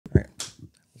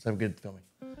Let's have good filming.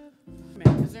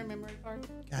 Is there a memory card?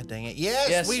 God dang it.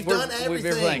 Yes, we've done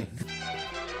everything.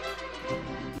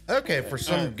 Okay, for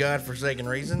some godforsaken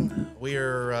reason, we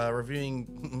are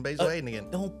reviewing Basil Hayden again.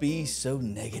 Don't be so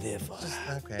negative.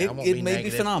 Okay, I won't be It may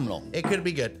negative. be phenomenal. It could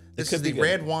be good. This is the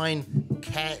red wine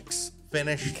Cask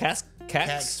finish. Cask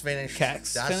finish.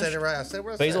 Cask I said it right. I said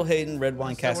what I said. Basil Hayden red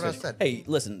wine cask. What I said. Hey,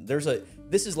 listen,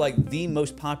 this is like the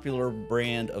most popular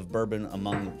brand of bourbon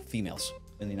among females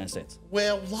in the United States.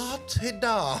 Well,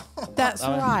 la-ti-da. That's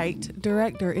right.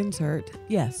 Director insert.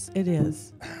 Yes, it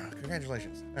is.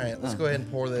 Congratulations. All right, let's go ahead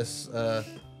and pour this.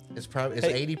 It's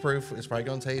 80 proof. It's probably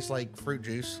gonna taste like fruit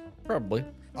juice. Probably.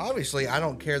 Obviously, I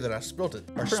don't care that I spilt it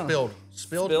or spilled.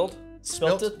 Spilt it.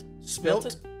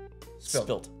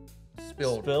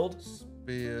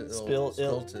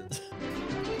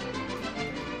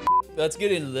 Let's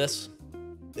get into this.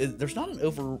 There's not an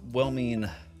overwhelming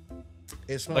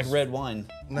It smells like red wine.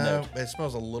 No, it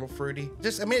smells a little fruity.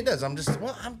 I mean, it does. I'm telling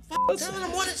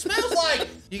them what it smells like.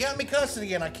 You got me cussing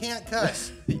again. I can't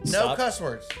cuss. No cuss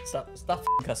words. Stop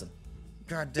cussing.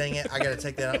 God dang it. I got to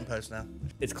take that out in post now.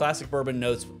 It's classic bourbon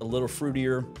notes, a little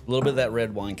fruitier, a little bit of that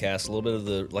red wine cast, a little bit of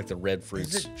the red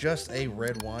fruits. Is it just a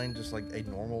red wine, just like a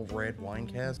normal red wine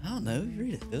cast? I don't know. You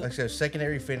read it. Like I said,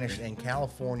 secondary finish in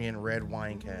Californian red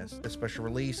wine cast. The special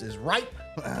release is ripe.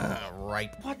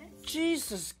 Ripe. What?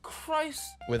 Jesus Christ.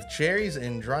 With cherries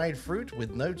and dried fruit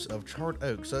with notes of charred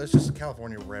oak. So it's just a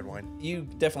California red wine. You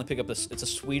definitely pick up this. It's a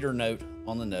sweeter note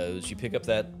on the nose. You pick up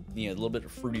that, a little bit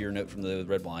fruitier note from the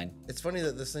red wine. It's funny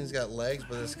that this thing's got legs,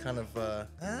 but it's kind of,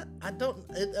 I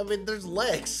mean, there's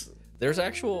legs. There's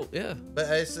actual, yeah. But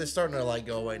it's starting to like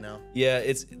go away now.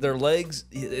 Yeah, their legs.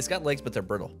 It's got legs, but they're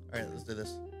brittle. All right, let's do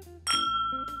this.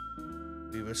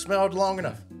 We've smelled long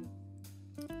enough.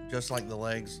 Just like the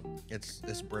legs,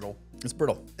 it's brittle. It's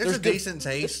brittle. There's a decent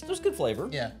taste. There's good flavor.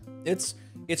 Yeah. It's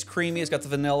creamy. It's got the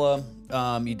vanilla.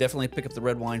 You definitely pick up the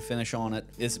red wine finish on it.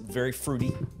 It's very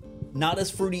fruity. Not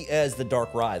as fruity as the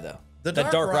dark rye though. The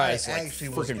dark rye is like actually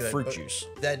was freaking good, fruit juice.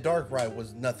 That dark rye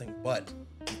was nothing but.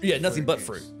 Yeah, nothing but juice.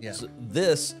 fruit. Yeah. So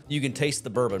this, you can taste the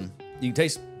bourbon. You can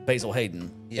taste Basil Hayden.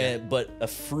 Yeah. But a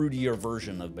fruitier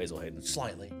version of Basil Hayden.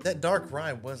 Slightly. That dark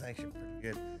rye was actually pretty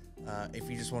good. If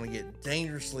you just want to get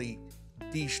dangerously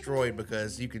destroyed,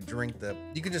 because you could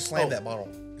just slam that bottle.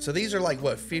 So these are like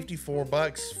what, $54,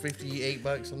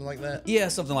 $58, something like that? Yeah,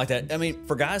 something like that. I mean,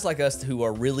 for guys like us who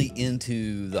are really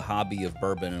into the hobby of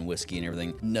bourbon and whiskey and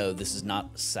everything, no, this is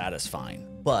not satisfying.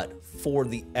 But for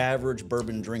the average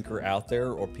bourbon drinker out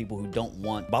there, or people who don't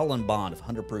want bottle and bond of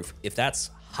 100 proof, if that's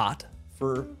hot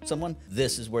for someone,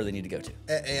 this is where they need to go to.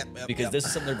 Because this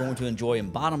is something they're going to enjoy.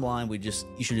 And bottom line, you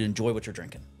should enjoy what you're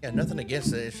drinking. Yeah, nothing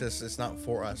against it. It's just, it's not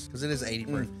for us because it is 80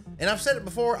 proof. And I've said it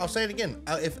before, I'll say it again.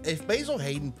 If Basil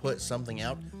Hayden put something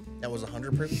out that was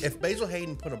 100 proof, if Basil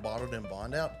Hayden put a bottled in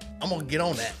bond out, I'm going to get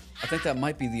on that. I think that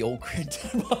might be the old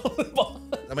Cartel bottled in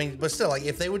bond. I mean, but still, like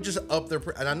if they would just up their,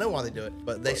 and I know why they do it,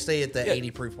 but they stay at that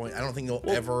 80 proof point. I don't think they'll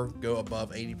ever go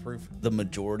above 80 proof. The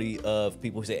majority of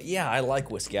people who say, yeah, I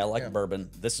like whiskey, I like bourbon,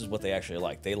 this is what they actually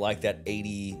like. They like that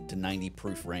 80 to 90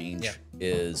 proof range. Yeah.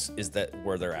 Is that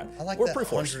where they're at? I like We're that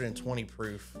proof 120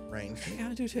 proof range. Yeah,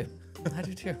 I do too. I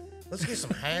do too. Let's get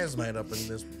some hazmat up in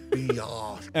this biatch.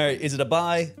 All right, is it a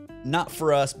buy? Not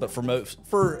for us, but for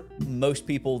most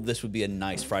people, this would be a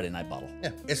nice Friday night bottle. Yeah,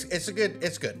 it's good.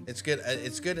 It's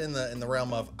good in the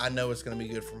realm of I know it's going to be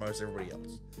good for most everybody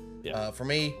else. Yeah. For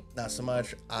me, not so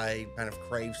much. I kind of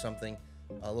crave something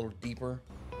a little deeper.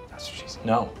 That's what she said.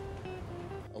 No.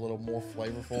 A little more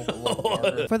flavorful, a little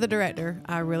darker. For the director,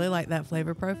 I really like that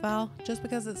flavor profile just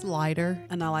because it's lighter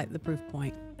and I like the proof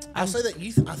point. I'll say that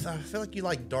I feel like you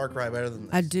like dark rye better than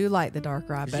this. I do like the dark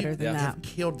rye better than that. You've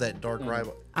killed that dark rye.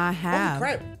 I have.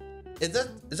 Holy crap. Is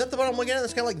that the one I'm looking at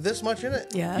that's got like this much in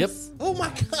it? Yes. Yep. Oh my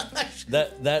gosh.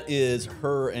 That is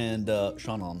her and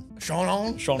Shannon.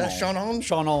 Shannon? That's Shannon?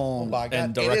 Shannon Oh my God.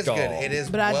 and It is director. good. It is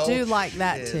But I do like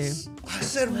that too. I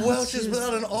said Welch's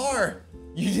without an R.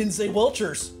 You didn't say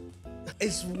Welchers.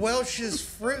 It's Welch's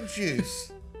fruit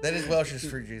juice. That is Welch's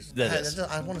fruit juice.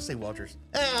 I want to say Welch's.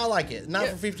 I like it. Not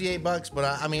for $58, but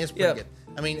I mean it's pretty good.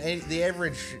 I mean the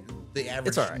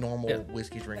average right. normal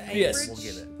whiskey drinker will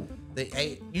get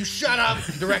it. You shut up,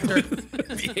 director.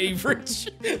 The average.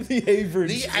 The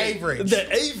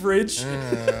average.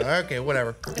 Okay,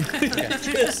 whatever.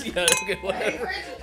 Yes, yeah, okay, whatever.